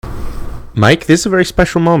Mike, this is a very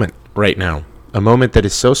special moment right now. A moment that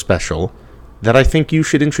is so special that I think you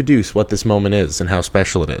should introduce what this moment is and how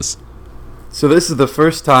special it is. So this is the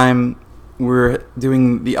first time we're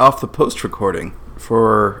doing the Off the Post recording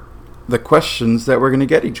for the questions that we're going to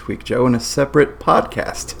get each week, Joe, in a separate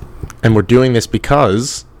podcast. And we're doing this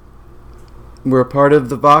because we're a part of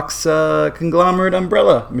the Vox conglomerate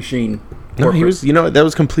umbrella machine. No, he was. That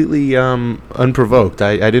was completely unprovoked.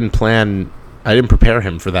 I didn't prepare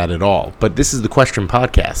him for that at all. But this is the question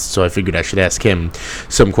podcast, so I figured I should ask him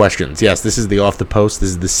some questions. Yes, this is the Off the Post. This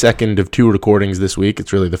is the second of two recordings this week.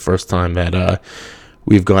 It's really the first time that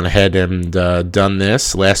we've gone ahead and done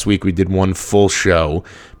this. Last week we did one full show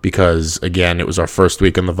because, again, it was our first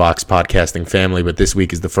week on the Vox podcasting family, but this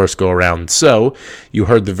week is the first go-around. So you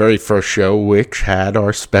heard the very first show, which had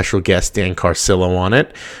our special guest, Dan Carcillo, on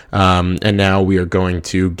it. And now we are going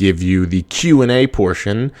to give you the Q&A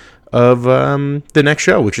portion of the next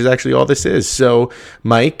show, which is actually all this is. So,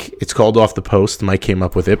 Mike, it's called Off the Post. Mike came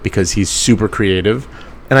up with it because he's super creative,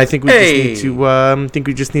 and I think we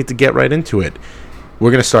just need to get right into it. We're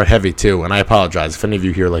gonna start heavy too, and I apologize if any of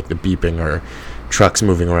you hear like the beeping or trucks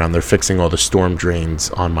moving around. They're fixing all the storm drains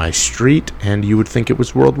on my street, and you would think it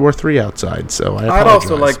was World War III outside. So I apologize. I'd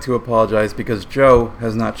also like to apologize because Joe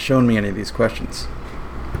has not shown me any of these questions.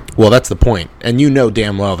 Well, that's the point, and you know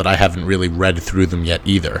damn well that I haven't really read through them yet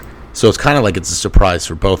either. So it's kind of like it's a surprise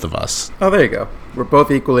for both of us. Oh, there you go. We're both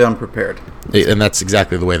equally unprepared. And that's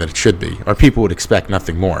exactly the way that it should be. Our people would expect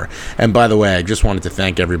nothing more. And by the way, I just wanted to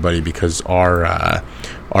thank everybody because our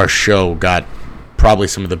show got probably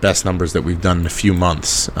some of the best numbers that we've done in a few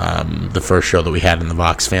months. The first show that we had in the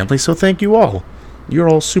Vox family. So thank you all. You're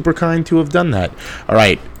all super kind to have done that. All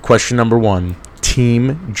right, question number 1.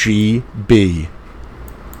 Team GB.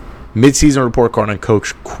 Mid-season report card on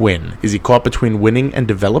Coach Quinn. Is he caught between winning and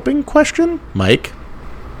developing? Question, Mike.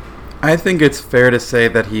 I think it's fair to say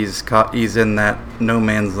that he's in that no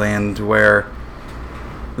man's land where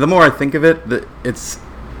the more I think of it, the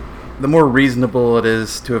more reasonable it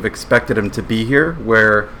is to have expected him to be here,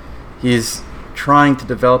 where he's trying to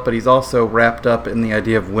develop, but he's also wrapped up in the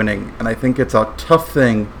idea of winning. And I think it's a tough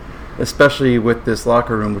thing, especially with this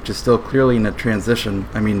locker room, which is still clearly in a transition.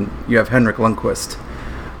 I mean, you have Henrik Lundqvist.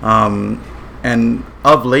 And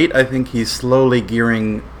of late, I think he's slowly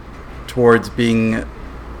gearing towards being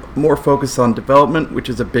more focused on development, which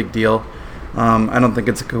is a big deal. I don't think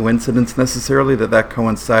it's a coincidence necessarily that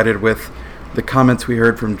coincided with the comments we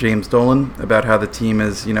heard from James Dolan about how the team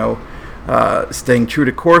is, staying true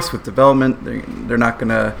to course with development. They're not going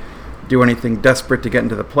to do anything desperate to get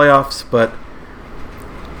into the playoffs, but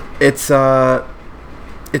it's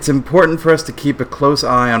important for us to keep a close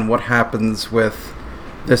eye on what happens with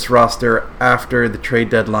this roster after the trade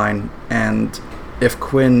deadline, and if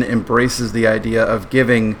Quinn embraces the idea of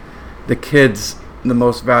giving the kids the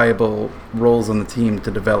most valuable roles on the team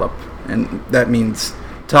to develop. And that means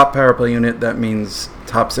top power play unit, that means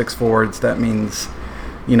top 6 forwards, that means,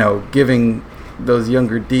 giving those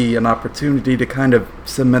younger D an opportunity to kind of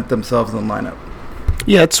cement themselves in the lineup.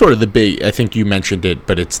 Yeah, it's sort of the big, I think you mentioned it,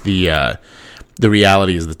 but it's the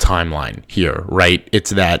reality is the timeline here, right? It's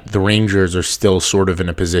that the Rangers are still sort of in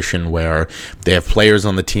a position where they have players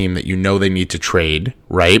on the team that they need to trade,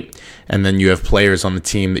 right? And then you have players on the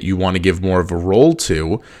team that you want to give more of a role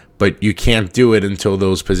to, but you can't do it until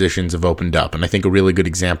those positions have opened up. And I think a really good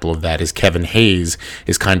example of that is Kevin Hayes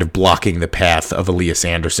is kind of blocking the path of Elias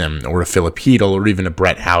Anderson or a Philip Hedl or even a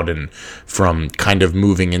Brett Howden from kind of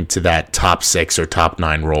moving into that top 6 or top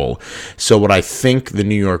 9 role. So what I think the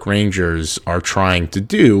New York Rangers are trying to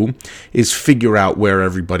do is figure out where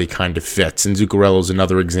everybody kind of fits. And Zuccarello is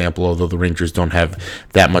another example, although the Rangers don't have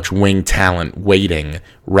that much wing talent waiting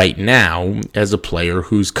right now as a player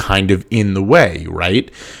who's kind of in the way,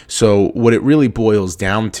 right? So what it really boils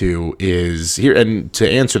down to is here, and to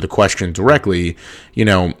answer the question directly,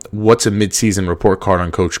 what's a midseason report card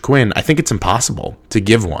on Coach Quinn? I think it's impossible to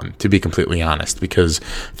give one, to be completely honest, because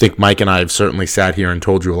I think Mike and I have certainly sat here and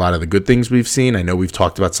told you a lot of the good things we've seen. I know we've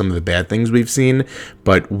talked about some of the bad things we've seen,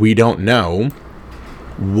 but we don't know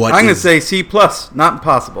what. I'm going to say C+, not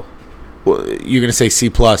impossible. Well, you're going to say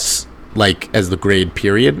C+, like as the grade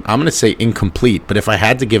period. I'm going to say incomplete, but if I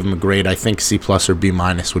had to give him a grade, I think C+ or B-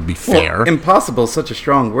 would be fair. Well, impossible is such a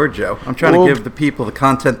strong word, Joe. I'm trying to give the people the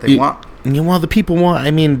content they want. Well, the people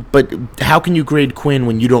want, but how can you grade Quinn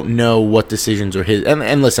when you don't know what decisions are his?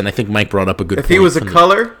 And listen, I think Mike brought up a good point. If he was a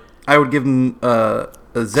color, I would give him a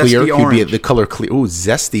zesty clear, orange. He'd be the color clear. Ooh,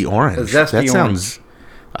 zesty orange. A zesty that sounds.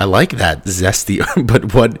 I like that, zesty.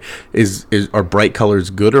 But what are bright colors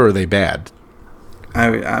good or are they bad?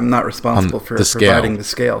 I'm not responsible for providing the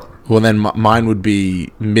scale. Well, then mine would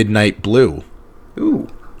be Midnight Blue. Ooh.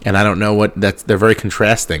 And I don't know what that's. They're very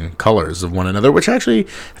contrasting colors of one another, which actually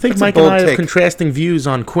I think That's Mike a and bold I have take. contrasting views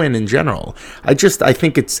on Quinn in general. I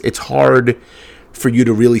think it's hard for you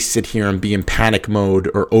to really sit here and be in panic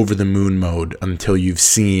mode or over the moon mode until you've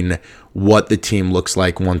seen what the team looks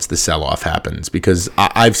like once the sell-off happens. Because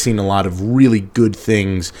I've seen a lot of really good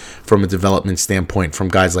things from a development standpoint from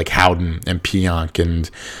guys like Howden and Pionk,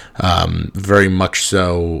 and very much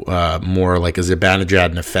so more like a Zibanejad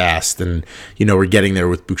and a Fast. And, we're getting there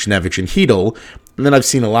with Buchnevich and Hedel. And then I've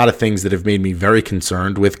seen a lot of things that have made me very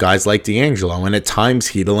concerned with guys like D'Angelo and at times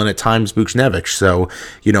Hedel and at times Buchnevich. So,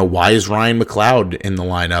 why is Ryan McLeod in the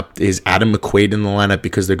lineup? Is Adam McQuaid in the lineup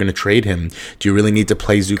because they're going to trade him? Do you really need to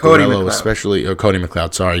play Zuccarello, or Cody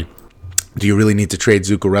McLeod, sorry. Do you really need to trade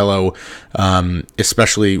Zuccarello,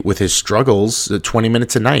 especially with his struggles, 20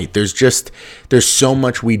 minutes a night? There's so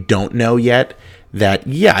much we don't know yet. That,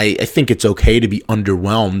 I think it's okay to be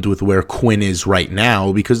underwhelmed with where Quinn is right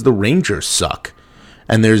now because the Rangers suck.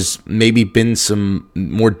 And there's maybe been some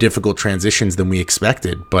more difficult transitions than we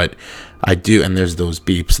expected, but I do, and there's those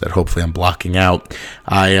beeps that hopefully I'm blocking out.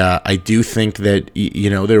 I do think that,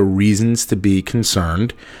 there are reasons to be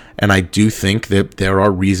concerned, and I do think that there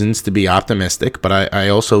are reasons to be optimistic, but I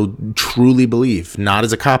also truly believe, not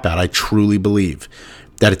as a cop-out, I truly believe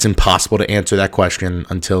that it's impossible to answer that question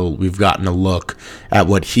until we've gotten a look at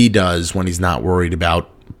what he does when he's not worried about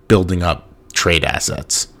building up trade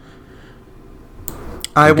assets.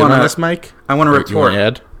 I want to, Mike. I want to retort. You want to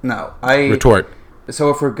add? No, retort. So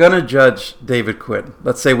if we're gonna judge David Quinn,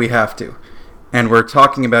 let's say we have to, and we're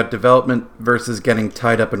talking about development versus getting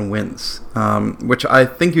tied up in wins, which I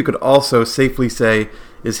think you could also safely say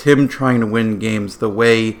is him trying to win games the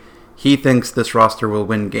way he thinks this roster will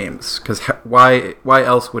win games. Because why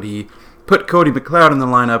else would he put Cody McLeod in the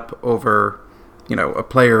lineup over, a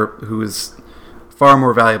player who is far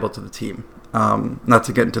more valuable to the team? Not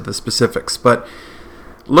to get into the specifics, but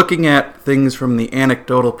looking at things from the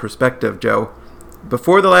anecdotal perspective, Joe,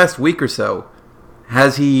 before the last week or so,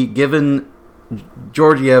 has he given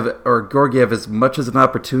Georgiev as much as an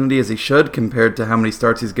opportunity as he should compared to how many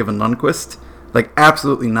starts he's given Lundqvist?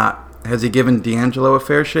 Absolutely not. Has he given D'Angelo a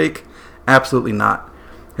fair shake? Absolutely not.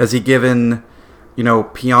 Has he given,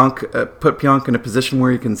 Pionk, put Pionk in a position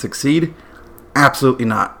where he can succeed? Absolutely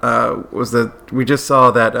not. We just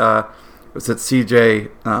saw that, was it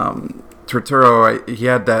CJ Torturo? He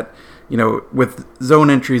had that, with zone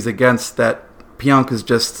entries against that, Pionk is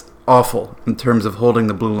just awful in terms of holding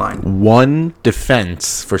the blue line. One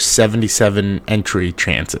defense for 77 entry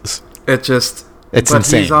chances. It's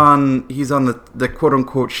insane. He's on the quote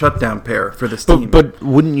unquote shutdown pair for this team. But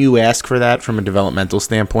wouldn't you ask for that from a developmental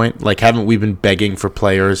standpoint? Haven't we been begging for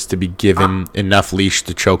players to be given enough leash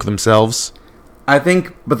to choke themselves? I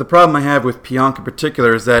think, but the problem I have with Pionk in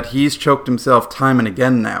particular is that he's choked himself time and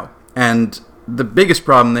again now. And the biggest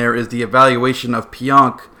problem there is the evaluation of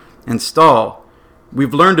Pionk and Stahl.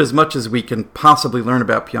 We've learned as much as we can possibly learn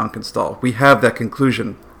about Pionk and Stahl. We have that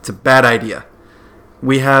conclusion. It's a bad idea.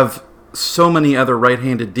 We have so many other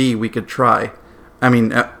right-handed D we could try.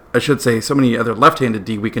 I should say so many other left-handed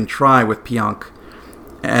D we can try with Pionk,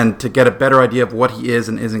 and to get a better idea of what he is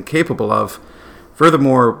and isn't capable of.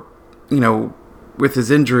 Furthermore, with his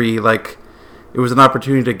injury, it was an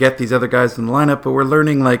opportunity to get these other guys in the lineup, but we're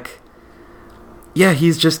learning,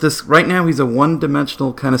 he's just this, right now he's a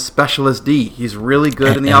one-dimensional kind of specialist D. He's really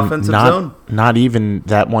good in the offensive zone. Not even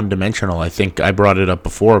that one-dimensional. I think I brought it up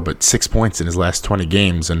before, but 6 points in his last 20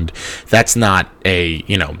 games, and that's not a,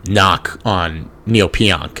 knock on Neil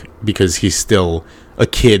Pionk, because he's still a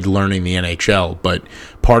kid learning the NHL, but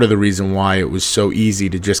part of the reason why it was so easy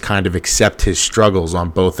to just kind of accept his struggles on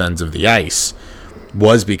both ends of the ice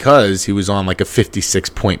was because he was on a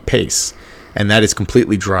 56-point pace. And that is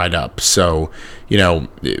completely dried up. So,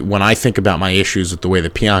 when I think about my issues with the way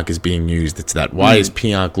that Pionk is being used, it's that why is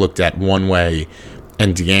Pionk looked at one way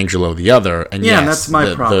and D'Angelo the other? And and that's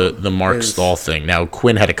my problem. The Mark Stahl thing. Now,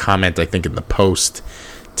 Quinn had a comment, I think, in the Post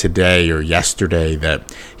today or yesterday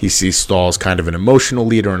that he sees Stahl as kind of an emotional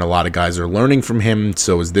leader and a lot of guys are learning from him.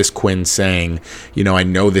 So is this Quinn saying, I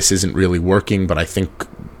know this isn't really working, but I think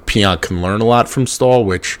Pionk can learn a lot from Stahl,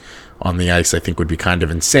 which on the ice I think would be kind of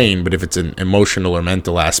insane, but if it's an emotional or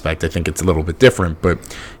mental aspect, I think it's a little bit different. But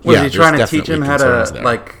was he trying to teach him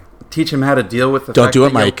how to deal with the Don't fact do it,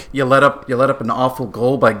 that Mike. You let up an awful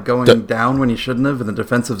goal by going down when you shouldn't have in the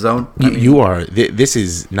defensive zone? This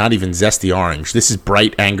is not even zesty orange. This is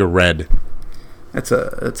bright anger red. It's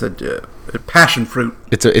a passion fruit.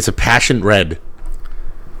 It's a passion red.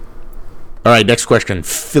 All right, next question.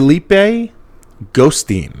 Felipe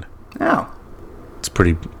Ghostin. Yeah. It's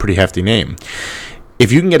a pretty hefty name.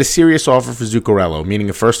 If you can get a serious offer for Zuccarello, meaning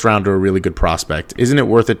a first rounder or a really good prospect, isn't it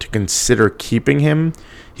worth it to consider keeping him?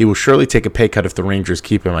 He will surely take a pay cut if the Rangers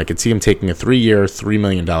keep him. I could see him taking a 3-year, $3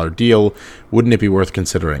 million deal. Wouldn't it be worth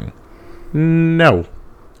considering? No.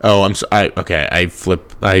 Oh, I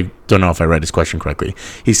flip. I don't know if I read his question correctly.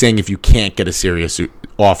 He's saying if you can't get a serious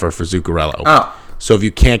offer for Zuccarello. Oh. So if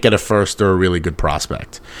you can't get a first or a really good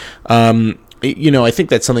prospect. I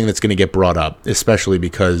think that's something that's going to get brought up, especially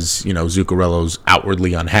because, Zuccarello's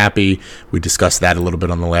outwardly unhappy. We discussed that a little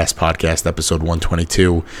bit on the last podcast, episode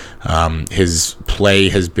 122. His play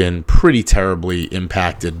has been pretty terribly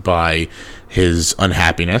impacted by his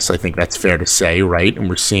unhappiness. I think that's fair to say, right? And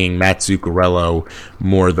we're seeing Matt Zuccarello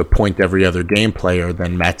more the point every other game player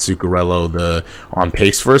than Matt Zuccarello the on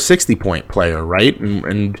pace for a 60-point player, right?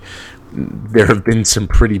 And there have been some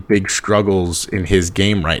pretty big struggles in his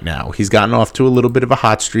game right now. He's gotten off to a little bit of a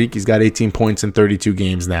hot streak. He's got 18 points in 32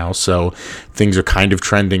 games now, so things are kind of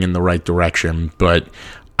trending in the right direction. But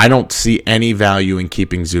I don't see any value in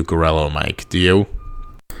keeping Zuccarello, Mike. Do you?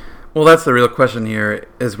 Well, that's the real question here,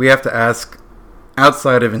 is we have to ask,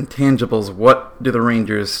 outside of intangibles, what do the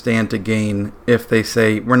Rangers stand to gain if they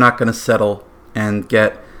say we're not going to settle and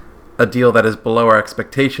get a deal that is below our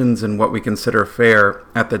expectations and what we consider fair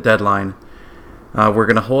at the deadline? We're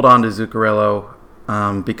going to hold on to Zuccarello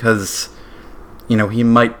because, he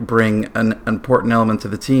might bring an important element to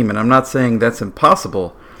the team. And I'm not saying that's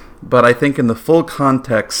impossible, but I think in the full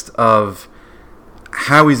context of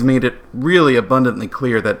how he's made it really abundantly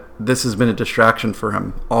clear that this has been a distraction for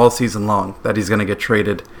him all season long, that he's going to get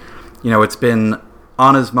traded. It's been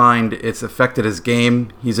on his mind. It's affected his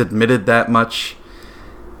game. He's admitted that much.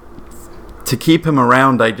 To keep him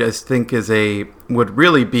around, I just think would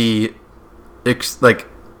really be it's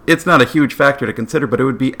not a huge factor to consider, but it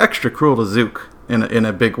would be extra cruel to Zook in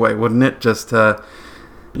a big way, wouldn't it? Just to,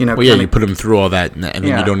 you put him through all that, and then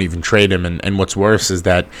you don't even trade him. And what's worse is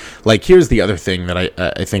that, here's the other thing that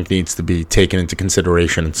I think needs to be taken into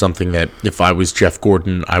consideration, and something that if I was Jeff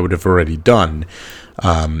Gordon, I would have already done.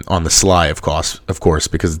 On the sly, of course,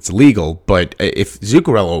 because it's illegal. But if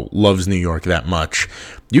Zuccarello loves New York that much,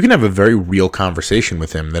 you can have a very real conversation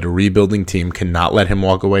with him that a rebuilding team cannot let him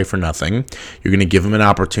walk away for nothing. You're going to give him an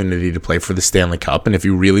opportunity to play for the Stanley Cup, and if he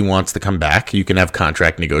really wants to come back, you can have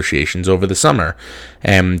contract negotiations over the summer.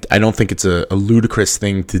 And I don't think it's a ludicrous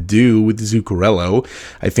thing to do with Zuccarello.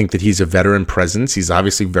 I think that he's a veteran presence. He's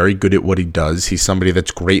obviously very good at what he does. He's somebody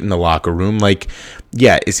that's great in the locker room.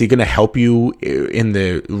 Is he going to help you in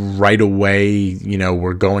the right away,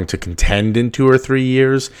 we're going to contend in 2 or 3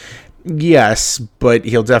 years? Yes, but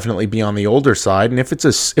he'll definitely be on the older side. And if it's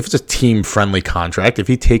a team-friendly contract, if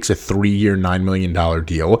he takes a 3-year, $9 million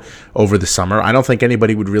deal over the summer, I don't think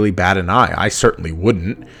anybody would really bat an eye. I certainly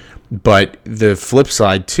wouldn't. But the flip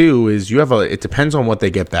side, too, is it depends on what they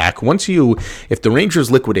get back. If the Rangers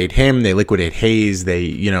liquidate him, they liquidate Hayes,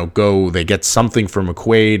 they get something for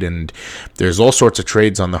McQuaid, and there's all sorts of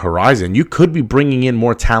trades on the horizon. You could be bringing in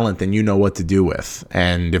more talent than you know what to do with.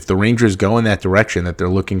 And if the Rangers go in that direction, that they're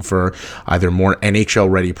looking for either more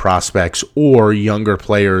NHL-ready prospects or younger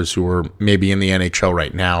players who are maybe in the NHL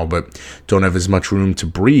right now but don't have as much room to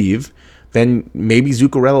breathe, then maybe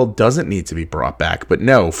Zuccarello doesn't need to be brought back. But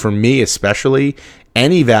no, for me especially,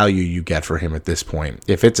 any value you get for him at this point,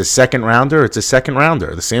 if it's a second rounder, it's a second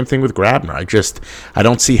rounder. The same thing with Grabner. I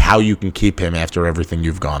don't see how you can keep him after everything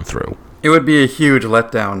you've gone through. It would be a huge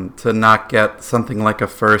letdown to not get something like a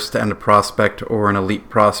first and a prospect, or an elite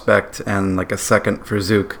prospect and a second for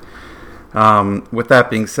Zook. With that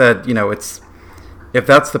being said, if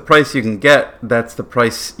that's the price you can get, that's the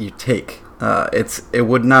price you take. It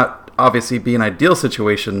would not obviously be an ideal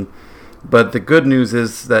situation, but the good news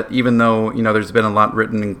is that even though there's been a lot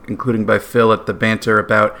written, including by Phil at the Banter,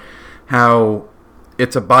 about how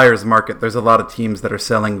it's a buyer's market, there's a lot of teams that are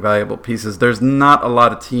selling valuable pieces. There's not a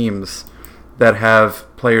lot of teams that have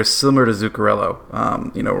players similar to Zuccarello,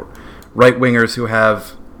 right wingers who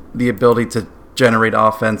have the ability to generate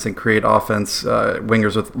offense and create offense,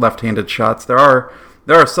 wingers with left-handed shots. There are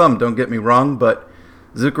some, don't get me wrong, but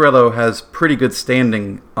Zuccarello has pretty good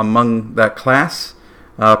standing among that class,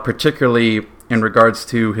 particularly in regards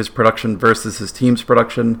to his production versus his team's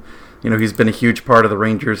production. He's been a huge part of the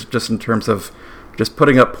Rangers just in terms of just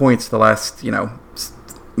putting up points the last,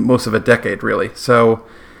 most of a decade, really. So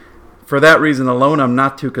for that reason alone, I'm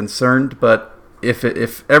not too concerned. But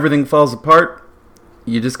if everything falls apart,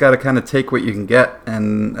 you just got to kind of take what you can get.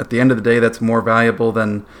 And at the end of the day, that's more valuable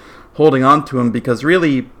than holding on to him, because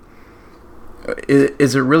really,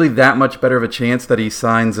 is it really that much better of a chance that he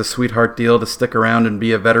signs a sweetheart deal to stick around and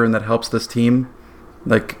be a veteran that helps this team?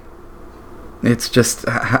 it's just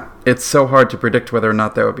it's so hard to predict whether or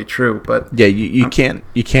not that would be true. But yeah, you can't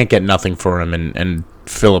get nothing for him. And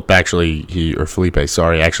Felipe actually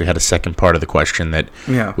had a second part of the question that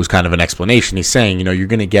was kind of an explanation. He's saying, you're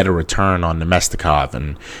going to get a return on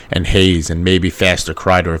Nemestikov and Hayes and maybe faster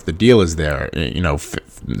Kreider if the deal is there.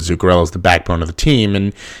 Zuccarello's the backbone of the team,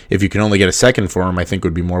 and if you can only get a second for him, I think it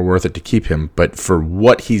would be more worth it to keep him. But for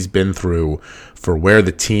what he's been through, for where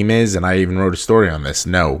the team is, and I even wrote a story on this,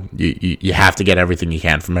 no, you have to get everything you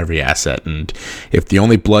can from every asset. And if the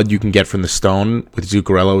only blood you can get from the stone with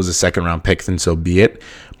Zuccarello is a second-round pick, then so be it.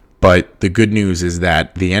 But the good news is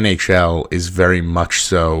that the NHL is very much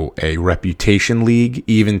so a reputation league,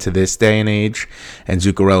 even to this day and age. And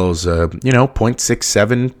Zuccarello's a,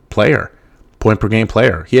 .67 player, point per game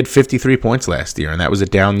player. He had 53 points last year, and that was a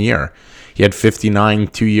down year. He had 59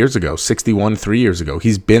 2 years ago, 61 3 years ago.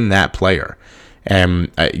 He's been that player.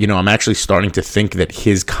 And, I'm actually starting to think that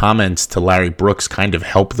his comments to Larry Brooks kind of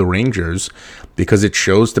help the Rangers because it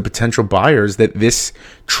shows to potential buyers that this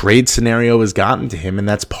trade scenario has gotten to him, and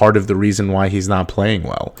that's part of the reason why he's not playing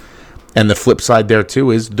well. And the flip side there, too,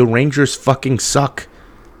 is the Rangers fucking suck.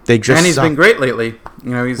 They just and he's suck. Been great lately.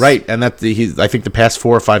 He's right, and I think the past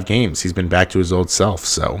 4 or 5 games, he's been back to his old self,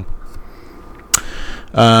 so...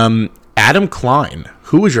 Adam Klein,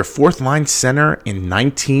 who was your fourth-line center in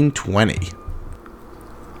 1920?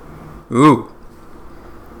 Ooh,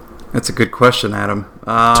 that's a good question, Adam.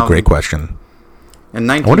 It's a great question. In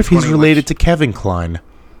I wonder if he's related to Kevin Klein.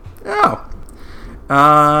 Oh.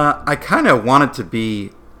 I kind of wanted to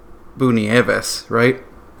be Bunieves, right?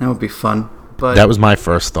 That would be fun. But that was my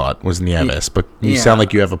first thought, was Nieves, but you sound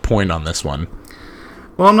like you have a point on this one.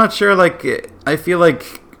 Well, I'm not sure. I feel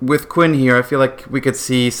like with Quinn here, I feel like we could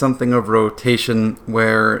see something of rotation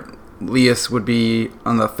where Lias would be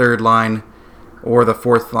on the third line or the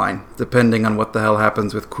fourth line, depending on what the hell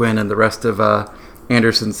happens with Quinn and the rest of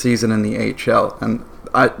Anderson's season in the AHL. And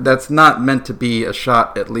that's not meant to be a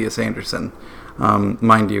shot at Lias Anderson,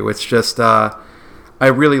 mind you. It's just I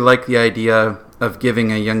really like the idea of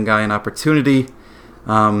giving a young guy an opportunity.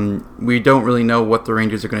 We don't really know what the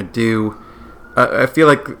Rangers are going to do. I feel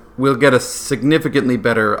like we'll get a significantly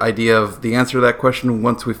better idea of the answer to that question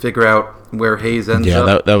once we figure out where Hayes ends up.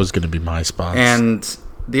 Yeah, that was going to be my spot. And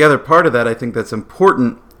the other part of that I think that's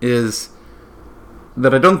important is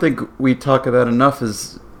that I don't think we talk about enough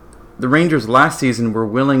is the Rangers last season were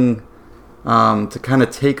willing to kind of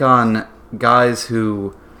take on guys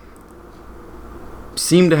who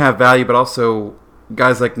seem to have value, but also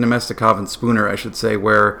guys like Nemestikov and Spooner, I should say,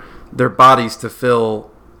 where they're bodies to fill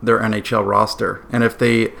their NHL roster. And if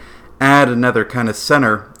they add another kind of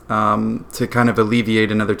center to kind of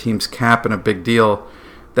alleviate another team's cap and a big deal,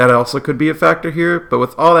 that also could be a factor here. But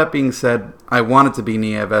with all that being said, I want it to be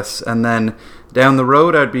Nieves, and then down the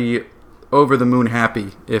road, I'd be over the moon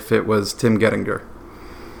happy if it was Tim Gettinger.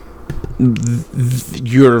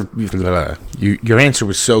 Your answer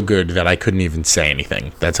was so good that I couldn't even say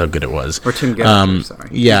anything. That's how good it was. Or Tim Gettinger, sorry.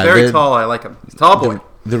 Yeah, he's very tall. I like him. He's a tall boy.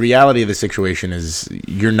 The reality of the situation is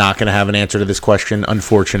you're not going to have an answer to this question,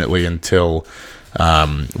 unfortunately, until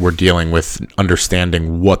we're dealing with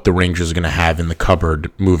understanding what the Rangers are going to have in the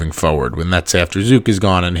cupboard moving forward. When that's after Zook is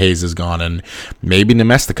gone and Hayes is gone and maybe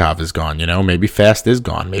Nemestikov is gone, maybe Fast is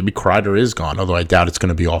gone, maybe Kreider is gone, although I doubt it's going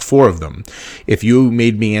to be all 4 of them. If you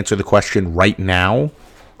made me answer the question right now,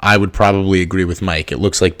 I would probably agree with Mike. It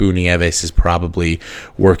looks like Bunieves is probably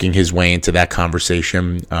working his way into that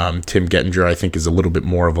conversation. Tim Gettinger, I think, is a little bit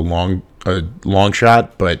more of a long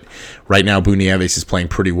shot, but right now Bunieves is playing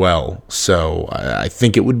pretty well. So I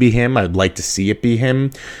think it would be him. I'd like to see it be him.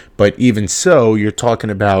 But even so, you're talking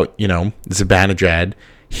about, Zibanejad,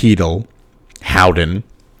 Hedl, Howden,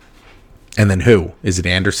 and then who? Is it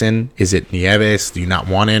Anderson? Is it Nieves? Do you not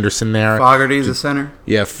want Anderson there? Fogarty's a center.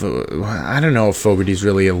 Yeah, I don't know if Fogarty's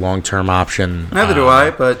really a long-term option. Neither do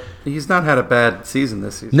I, but he's not had a bad season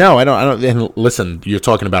this season. No, I don't. And listen, you're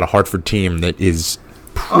talking about a Hartford team that is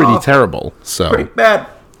pretty terrible. So pretty bad.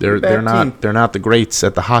 They're not the greats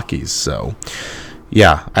at the hockeys. So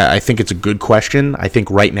yeah, I think it's a good question. I think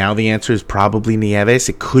right now the answer is probably Nieves.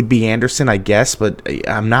 It could be Anderson, I guess, but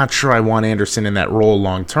I'm not sure I want Anderson in that role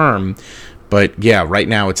long term. But yeah, right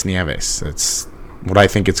now it's Nieves. That's what I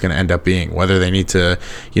think it's going to end up being. Whether they need to,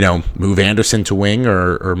 move Anderson to wing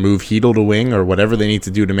or move Hedl to wing or whatever they need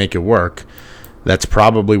to do to make it work, that's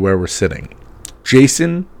probably where we're sitting.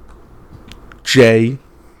 Jason J.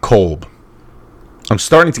 Kolb. I'm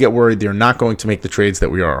starting to get worried they're not going to make the trades that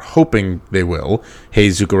we are hoping they will.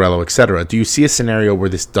 Hayes, Zuccarello, etc. Do you see a scenario where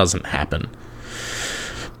this doesn't happen?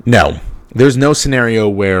 No. There's no scenario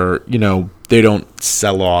where, they don't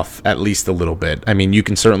sell off at least a little bit. I mean, you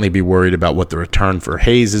can certainly be worried about what the return for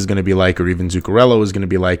Hayes is going to be like, or even Zuccarello is going to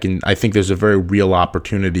be like, and I think there's a very real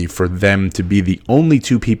opportunity for them to be the only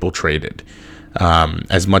two people traded.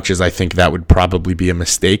 As much as I think that would probably be a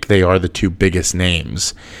mistake, they are the two biggest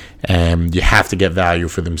names, and you have to get value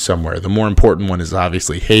for them somewhere. The more important one is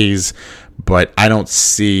obviously Hayes, but I don't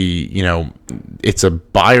see, it's a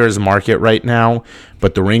buyer's market right now,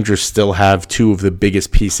 but the Rangers still have two of the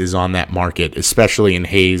biggest pieces on that market, especially in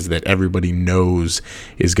Hayes, that everybody knows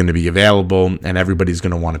is going to be available and everybody's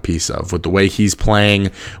going to want a piece of. With the way he's playing,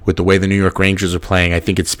 with the way the New York Rangers are playing, I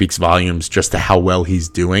think it speaks volumes just to how well he's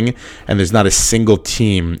doing, and there's not a single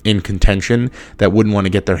team in contention that wouldn't want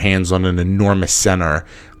to get their hands on an enormous center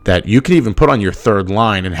that you could even put on your third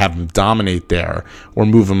line and have them dominate there or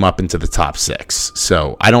move them up into the top six.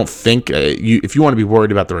 So I don't think if you want to be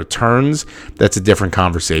worried about the returns, that's a different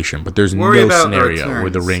conversation. But there's no scenario where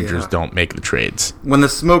the Rangers don't make the trades. When the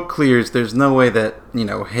smoke clears, there's no way that,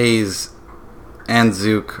 Hayes and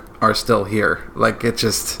Zook are still here. Like,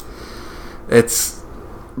 it's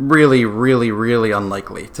really, really, really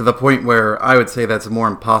unlikely, to the point where I would say that's more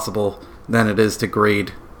impossible than it is to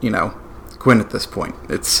grade, Quinn at this point.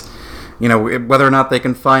 It's, whether or not they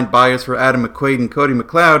can find buyers for Adam McQuaid and Cody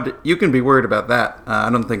McLeod, you can be worried about that. I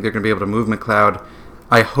don't think they're going to be able to move McLeod.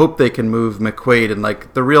 I hope they can move McQuaid, and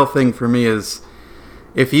the real thing for me is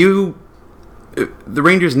the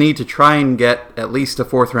Rangers need to try and get at least a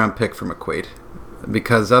 4th round pick for McQuaid,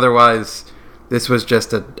 because otherwise this was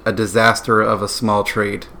just a disaster of a small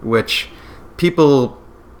trade, which people,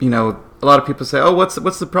 a lot of people say, oh, what's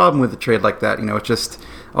the problem with a trade like that? It's just,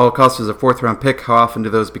 all it costs is a 4th round pick. How often do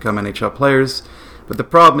those become NHL players? But the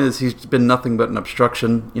problem is he's been nothing but an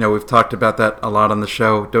obstruction. We've talked about that a lot on the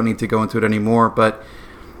show. Don't need to go into it anymore. But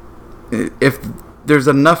if there's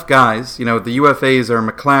enough guys, the UFAs are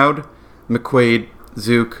McLeod, McQuaid,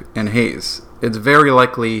 Zook, and Hayes. It's very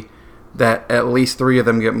likely that at least 3 of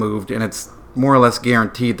them get moved, and it's more or less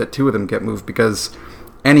guaranteed that 2 of them get moved, because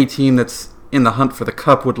any team that's in the hunt for the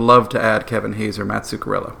cup would love to add Kevin Hayes or Matt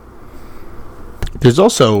Zuccarello. There's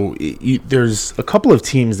also there's a couple of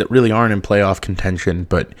teams that really aren't in playoff contention,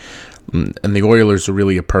 and the Oilers are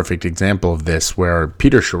really a perfect example of this, where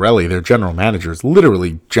Peter Chiarelli, their general manager, is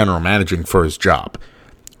literally general managing for his job,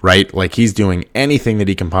 right? Like, he's doing anything that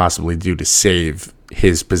he can possibly do to save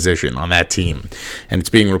his position on that team. And it's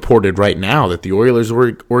being reported right now that the Oilers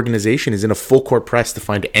organization is in a full court press to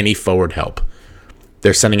find any forward help.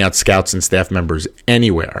 They're sending out scouts and staff members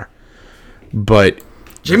anywhere. But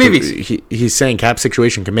Jimmy he's saying cap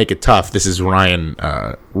situation can make it tough. This is Ryan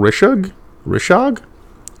Rishog?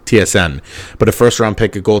 TSN. But a 1st round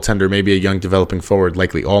pick, a goaltender, maybe a young developing forward,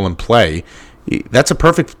 likely all in play. That's a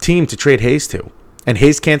perfect team to trade Hayes to. And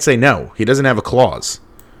Hayes can't say no. He doesn't have a clause.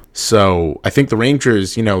 So I think the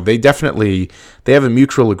Rangers, they have a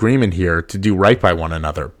mutual agreement here to do right by one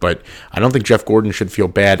another. But I don't think Jeff Gordon should feel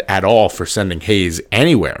bad at all for sending Hayes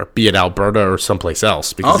anywhere, be it Alberta or someplace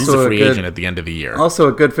else, because he's a free agent at the end of the year. Also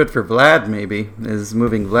a good fit for Vlad, maybe, is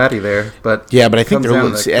moving Vladdy there. But yeah, but I think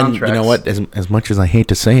and you know what? As much as I hate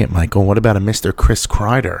to say it, Michael, what about a Mr. Chris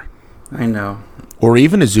Kreider? I know. Or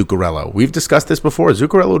even a Zuccarello. We've discussed this before.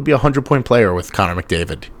 Zuccarello would be a 100-point player with Connor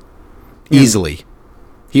McDavid. Easily.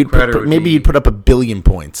 He'd put up 1 billion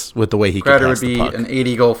points with the way he could pass the puck. Kreider would be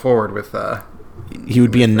an 80-goal forward with... he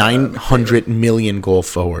would be a 900 million goal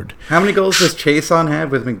forward. How many goals does Chason have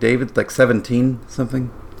with McDavid? Like 17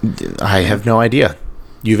 something? I have no idea.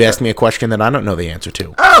 You've asked me a question that I don't know the answer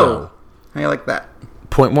to. Oh! So, how you like that?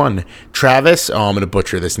 Point 1. Travis... Oh, I'm going to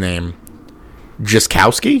butcher this name.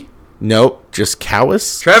 Jaskowski? Nope.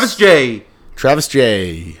 Jaskowis? Travis J.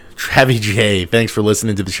 Travi J. Thanks for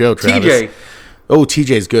listening to the show, Travis. TJ. Oh,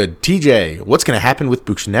 TJ's good. TJ, what's going to happen with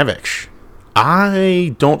Buchnevich?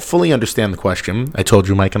 I don't fully understand the question. I told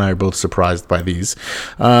you Mike and I are both surprised by these.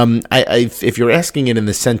 If you're asking it in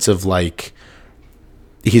the sense of,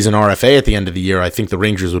 he's an RFA at the end of the year, I think the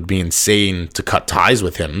Rangers would be insane to cut ties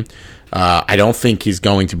with him. I don't think he's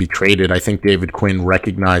going to be traded. I think David Quinn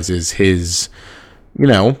recognizes his,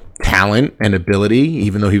 talent and ability,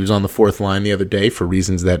 even though he was on the 4th line the other day for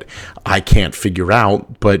reasons that I can't figure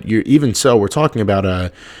out. But even so, we're talking about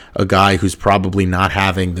a guy who's probably not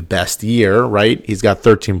having the best year, right? He's got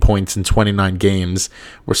 13 points in 29 games.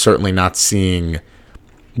 We're certainly not seeing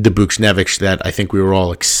the Buchnevich that I think we were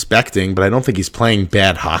all expecting, but I don't think he's playing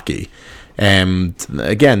bad hockey. And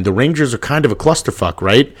again, the Rangers are kind of a clusterfuck,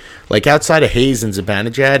 right? Like, outside of Hayes and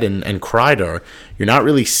Zibanejad and Kreider, you're not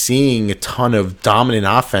really seeing a ton of dominant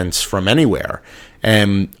offense from anywhere.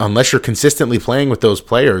 And unless you're consistently playing with those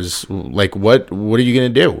players, what are you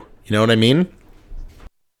going to do? You know what I mean?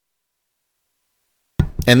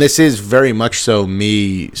 And this is very much so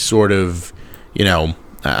me sort of, I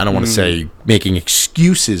don't want to say making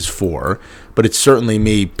excuses for, but it's certainly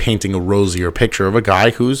me painting a rosier picture of a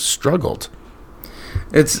guy who's struggled.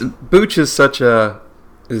 Booch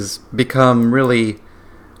is become really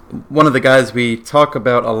one of the guys we talk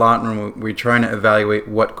about a lot when we're trying to evaluate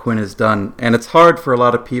what Quinn has done. And it's hard for a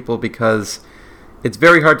lot of people because it's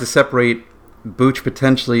very hard to separate Booch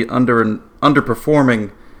potentially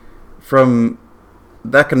underperforming from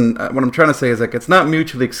that. What I'm trying to say is it's not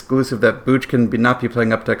mutually exclusive that Booch can not be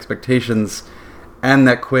playing up to expectations and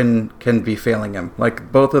that Quinn can be failing him.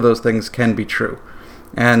 Both of those things can be true.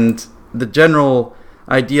 And the general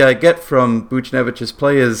idea I get from Buchnevic's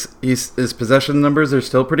play is his possession numbers are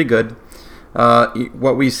still pretty good.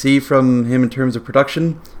 What we see from him in terms of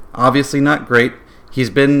production, obviously not great. He's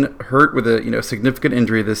been hurt with a significant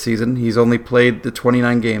injury this season. He's only played the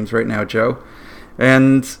 29 games right now, Joe.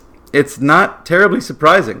 And it's not terribly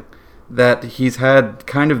surprising that he's had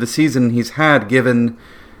kind of the season he's had, given,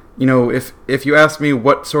 if you asked me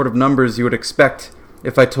what sort of numbers you would expect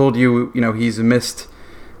if I told you, he's missed,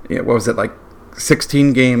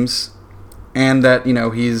 16 games, and that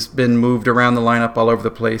he's been moved around the lineup all over the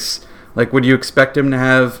place. Would you expect him to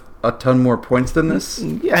have a ton more points than this?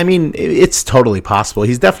 Yeah, I mean, it's totally possible.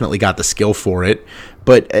 He's definitely got the skill for it,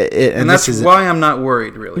 but and that's why I'm not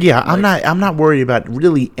worried, really. Yeah, I'm not worried about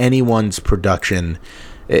really anyone's production,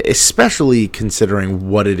 especially considering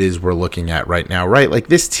what it is we're looking at right now. Right,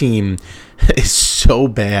 this team is so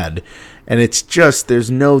bad. And it's just,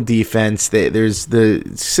 there's no defense. There's the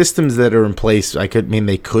systems that are in place. They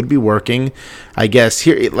could be working. I guess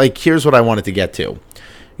here's what I wanted to get to.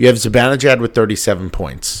 You have Zibanejad with 37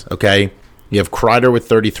 points. Okay, you have Kreider with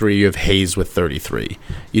 33. You have Hayes with 33.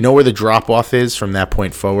 You know where the drop off is from that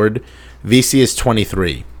point forward? VC is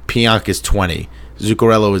 23. Pionk is 20.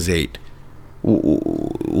 Zuccarello is 8.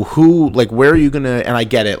 Where are you gonna? And I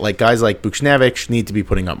get it. Guys like Buchnevich need to be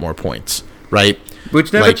putting up more points, right?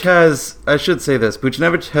 Buchnevich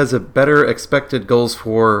Buchnevich has a better expected goals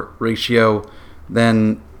for ratio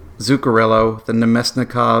than Zuccarello, than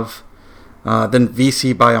Nemesnikov, than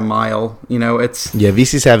VC by a mile.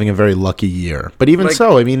 VC's having a very lucky year. But even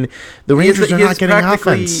so, the Rangers are not getting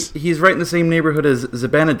offense. He's right in the same neighborhood as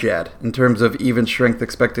Zibanejad in terms of even strength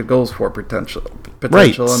expected goals for potential.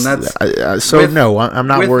 Right. And that's I'm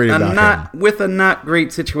not worried about him. With a not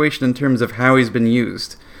great situation in terms of how he's been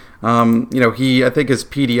used. I think his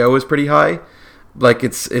PDO is pretty high.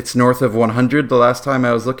 It's north of 100 the last time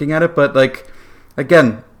I was looking at it. But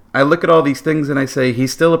again, I look at all these things and I say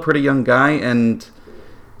he's still a pretty young guy and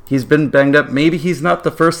he's been banged up. Maybe he's not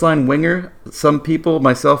the first line winger. Some people,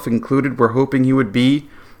 myself included, were hoping he would be,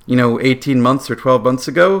 18 months or 12 months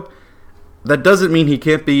ago. That doesn't mean he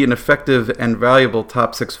can't be an effective and valuable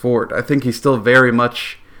top six forward. I think he's still very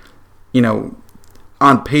much,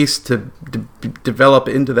 on pace to develop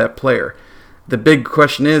into that player. The big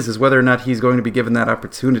question is whether or not he's going to be given that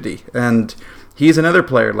opportunity. And he's another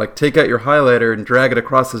player. Take out your highlighter and drag it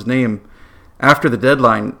across his name. After the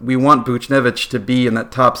deadline, we want Buchnevich to be in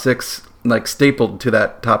that top six, stapled to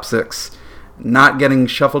that top six. Not getting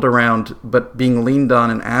shuffled around, but being leaned on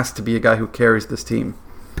and asked to be a guy who carries this team.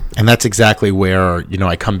 And that's exactly where,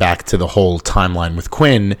 I come back to the whole timeline with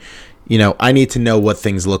Quinn. I need to know what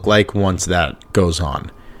things look like once that goes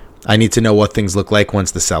on. I need to know what things look like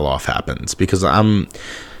once the sell-off happens, because I'm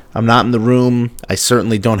not in the room. I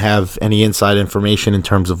certainly don't have any inside information in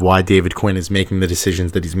terms of why David Quinn is making the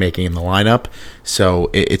decisions that he's making in the lineup. So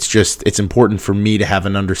it's important for me to have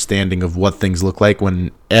an understanding of what things look like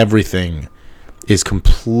when everything is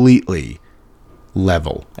completely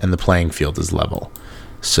level and the playing field is level.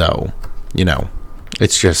 So,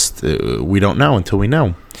 it's just we don't know until we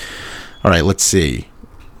know. All right, let's see.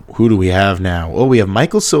 Who do we have now? Oh, we have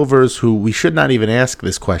Michael Silvers, who we should not even ask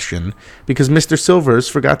this question because Mr. Silvers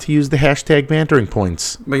forgot to use the hashtag bantering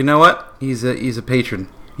points. But you know what? He's a patron.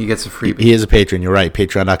 He gets a freebie. He is a patron. You're right.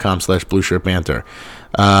 Patreon.com/BlueShirtBanter.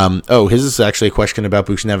 His is actually a question about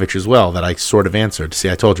Buchnevich as well that I sort of answered.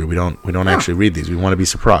 See, I told you we don't actually read these. We want to be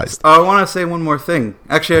surprised. I want to say one more thing.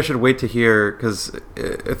 Actually, I should wait to hear because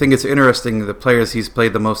I think it's interesting the players he's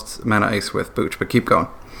played the most amount of ice with, Buch. But keep going.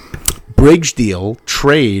 Bridge deal,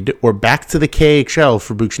 trade, or back to the KHL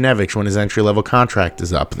for Buchnevich when his entry-level contract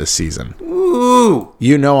is up this season. Ooh!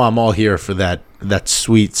 I'm all here for that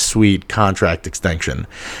sweet, sweet contract extension.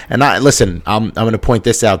 And I'm going to point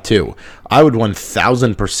this out too. I would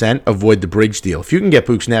 1,000% avoid the bridge deal. If you can get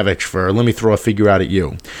Buchnevich for, let me throw a figure out at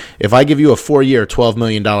you. If I give you a 4-year, $12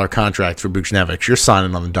 million contract for Buchnevich, you're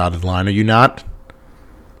signing on the dotted line, are you not?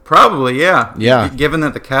 Probably, yeah. Yeah. Given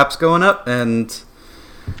that the cap's going up and...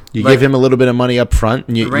 You give him a little bit of money up front,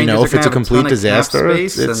 and you know if it's a complete disaster,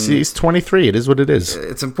 he's 23. It is what it is.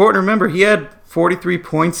 It's important to remember he had 43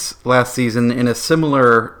 points last season in a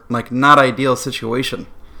similar, not ideal situation.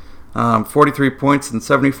 43 points in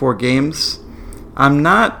 74 games.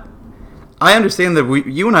 I understand that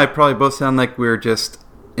you and I probably both sound like we're just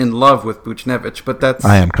in love with Buchnevich, but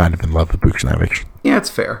I am kind of in love with Buchnevich. Yeah, it's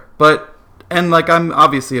fair. I'm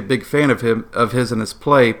obviously a big fan of his and his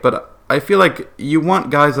play, but I feel like you want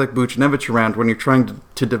guys like Buchnevich around when you're trying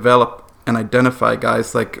to develop and identify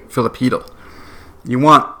guys like Filip Chytil.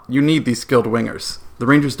 You need these skilled wingers. The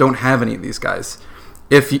Rangers don't have any of these guys.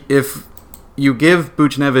 If you give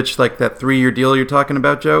Buchnevich that 3-year deal you're talking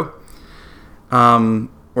about, Joe,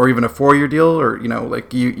 or even a 4-year deal, or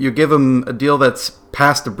you give him a deal that's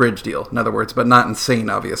past a bridge deal, in other words, but not insane,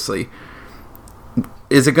 obviously.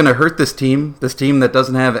 Is it going to hurt this team? This team that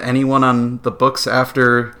doesn't have anyone on the books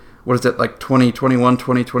after 2021,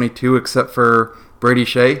 2022, except for Brady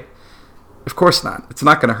Shea? Of course not. It's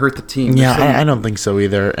not going to hurt the team. Yeah, I don't think so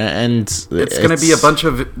either. And it's going to be a bunch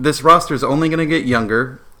of... This roster is only going to get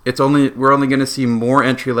younger. We're only going to see more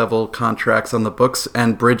entry-level contracts on the books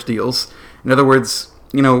and bridge deals. In other words,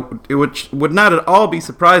 it would not at all be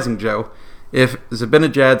surprising, Joe, if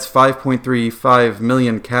Zibanejad's $5.35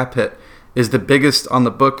 million cap hit is the biggest on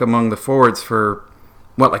the book among the forwards for,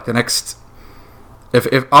 the next... If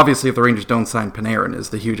the Rangers don't sign Panarin,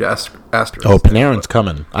 is the huge asterisk. Oh, Panarin's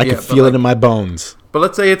coming. I can feel it in my bones. But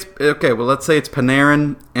let's say it's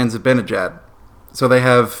Panarin and Zibanejad. So they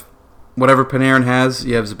have whatever Panarin has.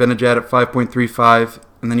 You have Zibanejad at 5.35,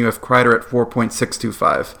 and then you have Kreider at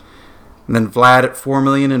 4.625, and then Vlad at $4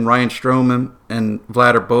 million, and Ryan Strome and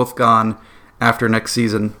Vlad are both gone after next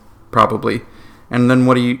season, probably. And then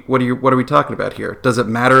what are we talking about here? Does it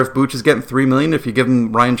matter if Buch is getting $3 million if you give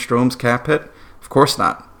him Ryan Strome's cap hit? Of course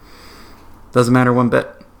not. Doesn't matter one bit.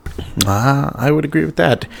 I would agree with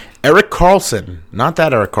that. Erik Karlsson, not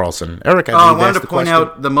that Erik Karlsson. Eric, I wanted to point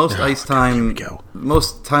out the most ice time,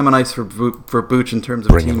 most time on ice for Buch in terms of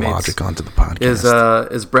bringing teammates. Logic onto the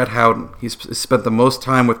podcast is Brett Howden. He's spent the most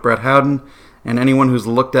time with Brett Howden, and anyone who's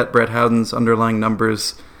looked at Brett Howden's underlying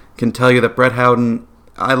numbers can tell you that Brett Howden,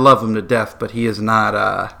 I love him to death, but he is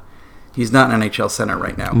not. He's not an NHL center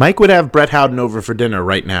right now. Mike would have Brett Howden over for dinner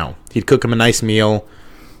right now. He'd cook him a nice meal.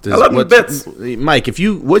 I love him bits. Mike,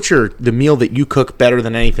 what's the meal that you cook better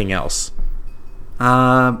than anything else?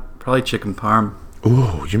 Probably chicken parm.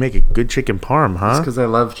 Ooh, you make a good chicken parm, huh? That's because I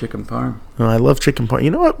love chicken parm. Oh, I love chicken parm.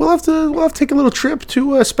 You know what? We'll have to take a little trip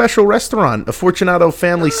to a special restaurant, a Fortunato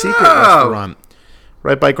family secret restaurant,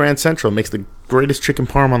 right by Grand Central. Makes the greatest chicken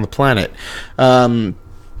parm on the planet.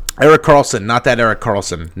 Erik Karlsson, not that Erik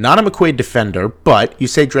Karlsson. Not a McQuaid defender, but you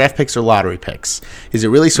say draft picks are lottery picks. Is it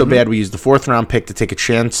really so bad we used the 4th-round pick to take a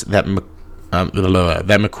chance that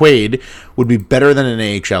McQuaid would be better than an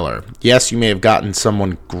AHLer? Yes, you may have gotten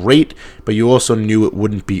someone great, but you also knew it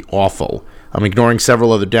wouldn't be awful. I'm ignoring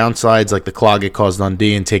several other downsides like the clog it caused on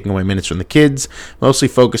D and taking away minutes from the kids, mostly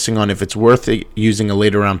focusing on if it's worth it using a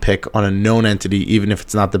later-round pick on a known entity, even if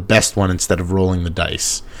it's not the best one, instead of rolling the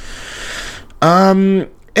dice.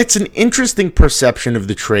 It's an interesting perception of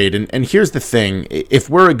the trade, and here's the thing. If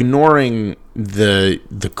we're ignoring the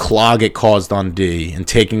clog it caused on D and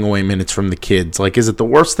taking away minutes from the kids, is it the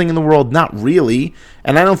worst thing in the world? Not really,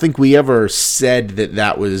 and I don't think we ever said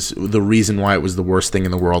that was the reason why it was the worst thing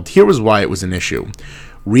in the world. Here was why it was an issue.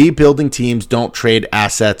 Rebuilding teams don't trade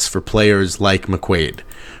assets for players like McQuaid.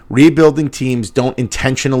 Rebuilding teams don't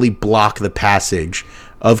intentionally block the passage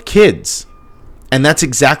of kids, and that's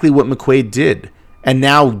exactly what McQuaid did. And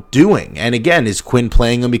now doing. And again, is Quinn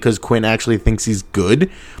playing him because Quinn actually thinks he's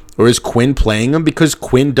good? Or is Quinn playing him because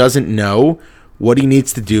Quinn doesn't know what he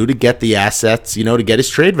needs to do to get the assets, to get his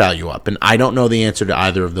trade value up? And I don't know the answer to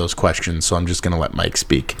either of those questions, so I'm just going to let Mike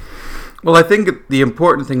speak. Well, I think the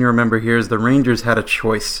important thing to remember here is the Rangers had a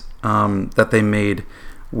choice that they made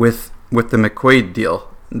with the McQuaid deal.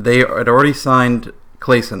 They had already signed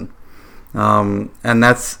Claesson. And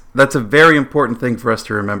that's a very important thing for us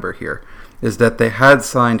to remember here. Is that they had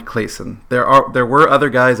signed Claesson. There were other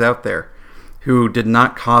guys out there who did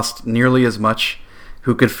not cost nearly as much,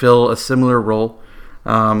 who could fill a similar role.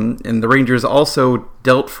 And the Rangers also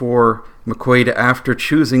dealt for McQuaid after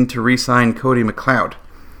choosing to re-sign Cody McLeod.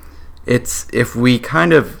 If we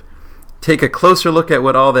kind of take a closer look at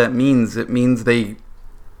what all that means, it means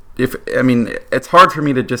it's hard for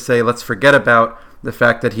me to just say let's forget about the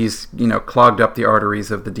fact that he's clogged up the arteries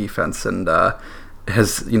of the defense and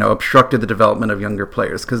has obstructed the development of younger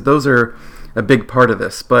players, because those are a big part of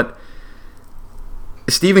this. But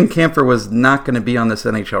Steven Kampfer was not going to be on this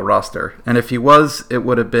NHL roster, and if he was, it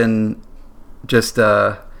would have been just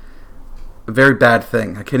a very bad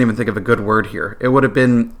thing. I can't even think of a good word here. It would have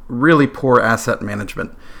been really poor asset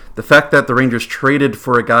management. The fact that the Rangers traded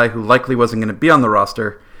for a guy who likely wasn't going to be on the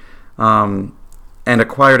roster, and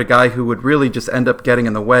acquired a guy who would really just end up getting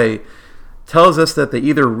in the way, tells us that they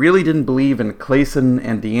either really didn't believe in Claesson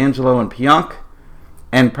and DeAngelo and Pionk,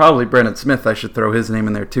 and probably Brendan Smith, I should throw his name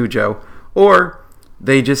in there too, Joe, or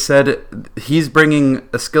they just said he's bringing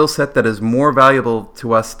a skill set that is more valuable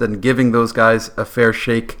to us than giving those guys a fair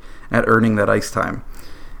shake at earning that ice time.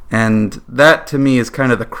 And that, to me, is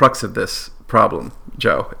kind of the crux of this problem,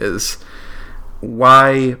 Joe, is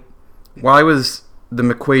why was the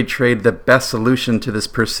McQuaid trade the best solution to this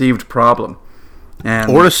perceived problem?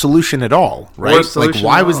 Or a solution at all, right? Like,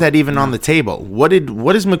 why was that even on the table? What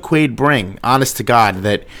does McQuaid bring, honest to God,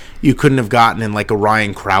 that you couldn't have gotten in like a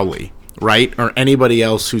Ryan Crowley, right? Or anybody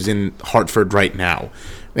else who's in Hartford right now?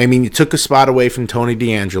 I mean, you took a spot away from Tony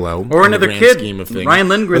DeAngelo. Or another kid. Ryan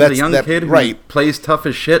Lindgren's a young kid who plays tough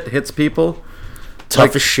as shit, hits people.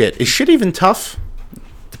 Tough as shit. Is shit even tough?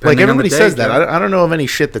 Like, everybody says that. I don't know of any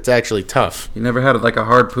shit that's actually tough. You never had like a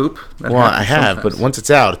hard poop? Well, I have, sometimes. But once it's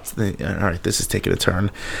out, all right, this is taking a turn.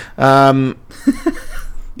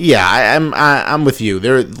 Yeah, I'm with you.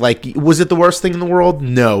 There, like, was it the worst thing in the world?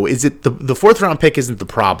 No. Is it the fourth round pick? Isn't the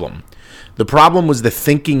problem? The problem was the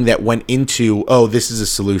thinking that went into, oh, this is a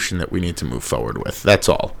solution that we need to move forward with. That's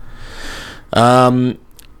all.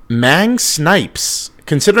 Mang Snipes.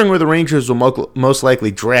 Considering where the Rangers will most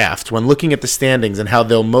likely draft, when looking at the standings and how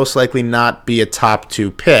they'll most likely not be a top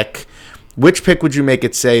 2 pick, which pick would you make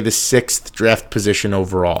it, say, the 6th draft position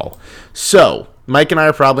overall? So, Mike and I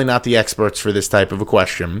are probably not the experts for this type of a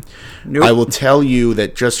question. Nope. I will tell you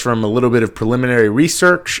that just from a little bit of preliminary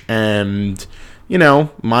research and,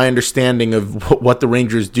 my understanding of what the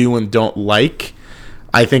Rangers do and don't like,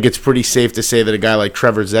 I think it's pretty safe to say that a guy like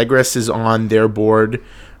Trevor Zegras is on their board.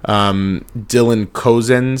 Dylan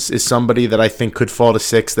Cozens is somebody that I think could fall to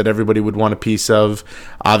 6 that everybody would want a piece of.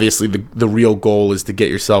 Obviously, the real goal is to get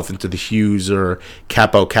yourself into the Hughes or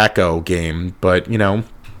Capo Caco game, but,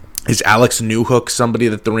 is Alex Newhook somebody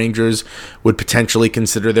that the Rangers would potentially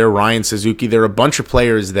consider there? Ryan Suzuki? There are a bunch of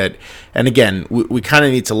players that, and again, we kind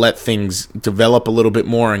of need to let things develop a little bit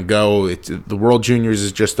more and go. The World Juniors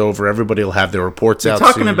is just over. Everybody will have their reports out soon.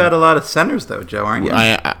 You're talking about a lot of centers, though, Joe, aren't you?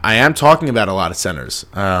 I am talking about a lot of centers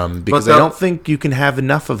because I don't think you can have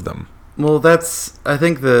enough of them. Well, I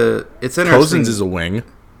think it's interesting. Cozens is a wing.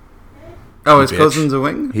 Oh, is Cozens a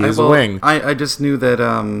wing? He is a wing. I just knew that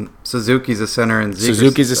Suzuki's a center and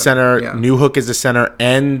Suzuki's a center, yeah. Newhook is a center,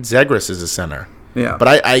 and Zegras is a center. Yeah.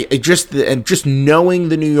 But I just knowing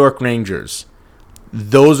the New York Rangers,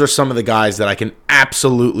 those are some of the guys that I can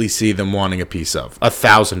absolutely see them wanting a piece of,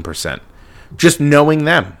 1,000%. Just knowing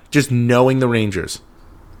them, just knowing the Rangers.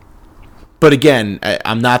 But again,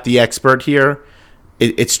 I'm not the expert here.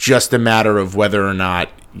 It's just a matter of whether or not.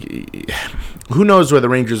 Who knows where the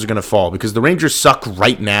Rangers are going to fall, because the Rangers suck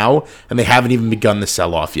right now and they haven't even begun the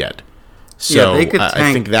sell-off yet. So yeah,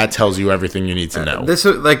 I think that tells you everything you need to know.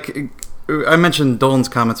 I mentioned Dolan's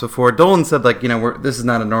comments before. Dolan said, this is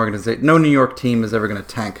not an organization. No New York team is ever going to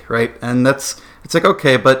tank, right? And it's like,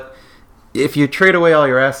 okay, but if you trade away all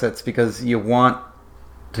your assets because you want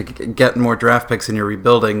to get more draft picks and you're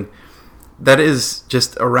rebuilding, that is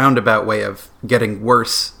just a roundabout way of getting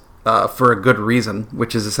worse for a good reason,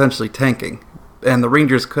 which is essentially tanking. And the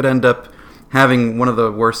Rangers could end up having one of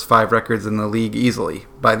the worst 5 records in the league easily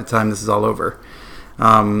by the time this is all over.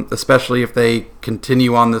 Especially if they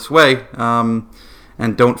continue on this way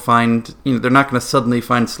and don't find, they're not going to suddenly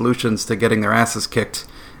find solutions to getting their asses kicked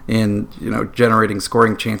in, generating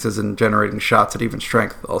scoring chances and generating shots at even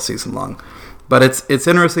strength all season long. But it's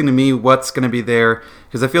interesting to me what's going to be there,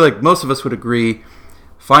 because I feel like most of us would agree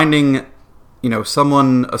finding,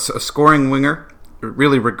 someone, a scoring winger,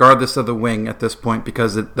 really regardless of the wing at this point,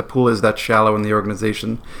 because the pool is that shallow in the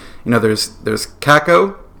organization. There's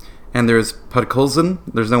Kako and there's Podkolzin.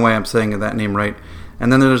 There's no way I'm saying that name right.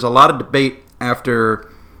 And then there's a lot of debate after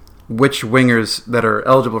which wingers that are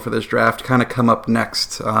eligible for this draft kind of come up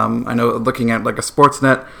next. I know, looking at like a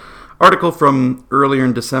Sportsnet article from earlier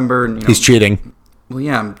in December. And, he's cheating. Well,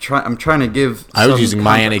 yeah, I'm trying to give. I was using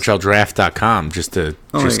mynhldraft.com just to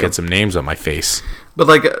get some names on my face. But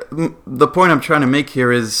the point I'm trying to make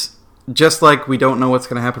here is, just like we don't know what's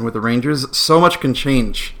going to happen with the Rangers, so much can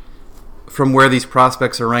change from where these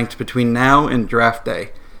prospects are ranked between now and draft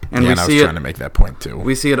day. And I was trying to make that point too.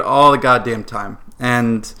 We see it all the goddamn time,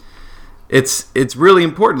 and it's really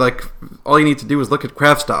important. Like, all you need to do is look at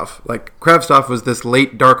Kravtsov. Like, Kravtsov was this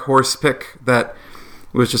late dark horse pick that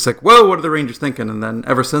was just like, whoa, what are the Rangers thinking? And then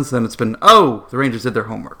ever since then, it's been, oh, the Rangers did their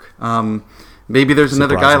homework. Maybe there's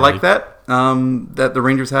another guy like that. that the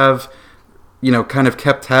Rangers have, kind of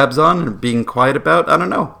kept tabs on and being quiet about? I don't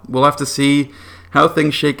know. We'll have to see how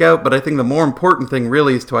things shake out, but I think the more important thing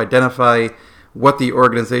really is to identify what the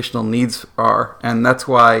organizational needs are, and that's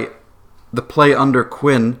why the play under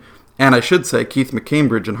Quinn, and I should say Keith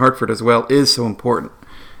McCambridge in Hartford as well, is so important.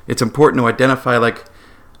 It's important to identify,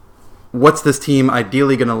 what's this team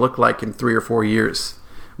ideally going to look like in 3 or 4 years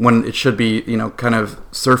when it should be, kind of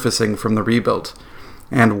surfacing from the rebuild,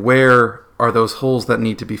 and where are those holes that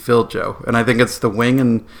need to be filled, Joe? And I think it's the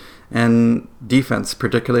wing and defense,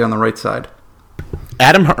 particularly on the right side.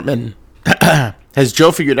 Adam Hartman, has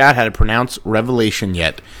Joe figured out how to pronounce Revelation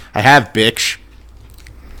yet? I have, bitch.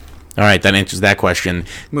 All right, that answers that question.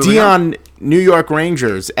 Dion, New York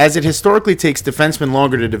Rangers. As it historically takes defensemen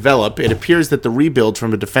longer to develop, it appears that the rebuild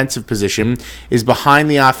from a defensive position is behind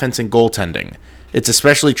the offense and goaltending. It's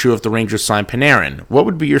especially true if the Rangers sign Panarin. What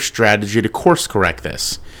would be your strategy to course correct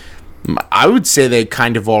this? I would say they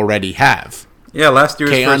kind of already have. Yeah, last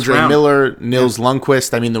year's first Andre round. Miller, Nils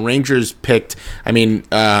Lundqvist. I mean, the Rangers picked.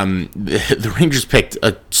 The Rangers picked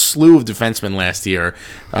a slew of defensemen last year.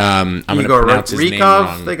 I'm going to pronounce his name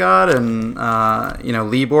wrong. They got, and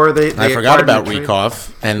Libor. I forgot about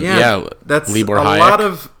Rykov, and that's Libor a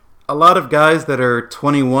Hayek. lot of guys that are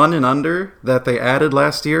 21 and under that they added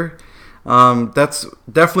last year. That's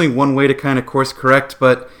definitely one way to kind of course correct.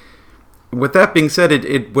 But with that being said,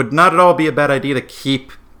 it would not at all be a bad idea to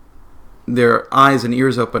keep their eyes and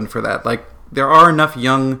ears open for that. There are enough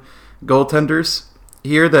young goaltenders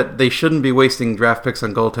here that they shouldn't be wasting draft picks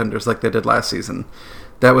on goaltenders like they did last season.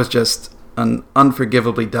 That was just an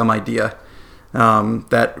unforgivably dumb idea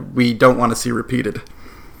that we don't want to see repeated.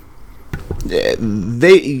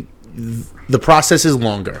 The process is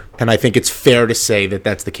longer, and I think it's fair to say that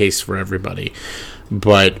that's the case for everybody.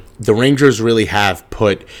 But the Rangers really have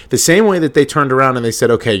put the same way that they turned around and they said,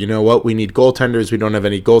 okay, you know what? We need goaltenders. We don't have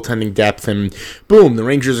any goaltending depth. And boom, the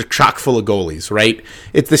Rangers are chock full of goalies, right?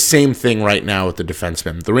 It's the same thing right now with the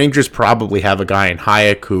defensemen. The Rangers probably have a guy in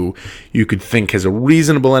Hayek who you could think has a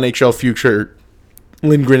reasonable NHL future.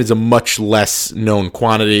 Lindgren is a much less known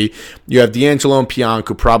quantity. You have D'Angelo and Pionk,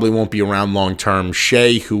 who probably won't be around long term.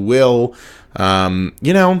 Shea, who will.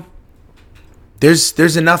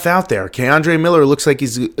 There's enough out there. Andre Miller looks like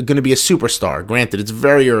he's going to be a superstar. Granted, it's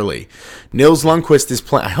very early. Nils Lundqvist is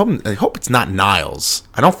playing. I hope it's not Niles.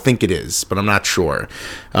 I don't think it is, but I'm not sure.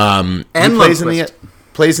 And he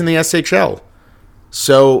plays in the SHL.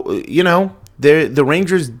 So the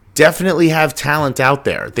Rangers definitely have talent out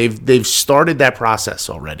there. They've started that process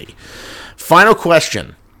already. Final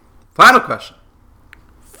question.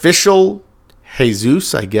 Official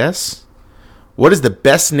Jesus, I guess. What is the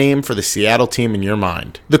best name for the Seattle team in your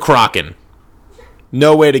mind? The Kraken.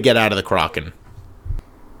 No way to get out of the Kraken.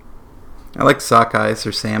 I like sockeyes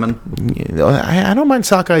or salmon. I don't mind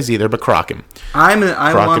sockeyes either, but Kraken. I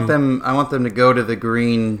want them to go to the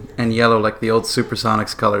green and yellow like the old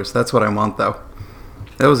Supersonics colors. That's what I want, though.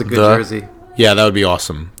 That was a good jersey. Yeah, that would be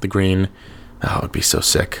awesome. The green. Oh, it would be so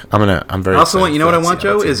sick. I'm very. I also want. You know what I want,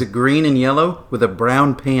 Joe? Team. Is a green and yellow with a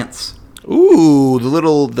brown pants. Ooh,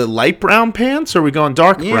 the light brown pants? Or are we going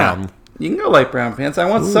dark brown? You can go light brown pants. I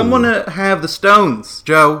want someone to have the stones,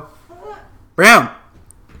 Joe. Brown.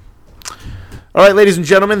 All right, ladies and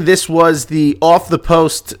gentlemen, this was the Off the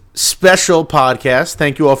Post special podcast.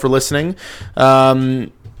 Thank you all for listening.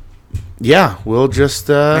 We'll just...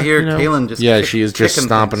 I hear Kaylin just she is just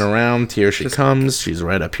stomping things. Around. Here she comes. She's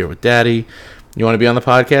right up here with Daddy. You want to be on the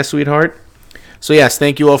podcast, sweetheart? So, yes,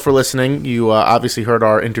 thank you all for listening. You obviously heard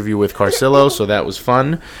our interview with Carcillo, so that was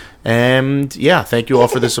fun. And, thank you all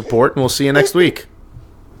for the support, and we'll see you next week.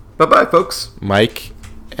 Bye-bye, folks. Mike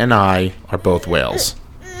and I are both whales.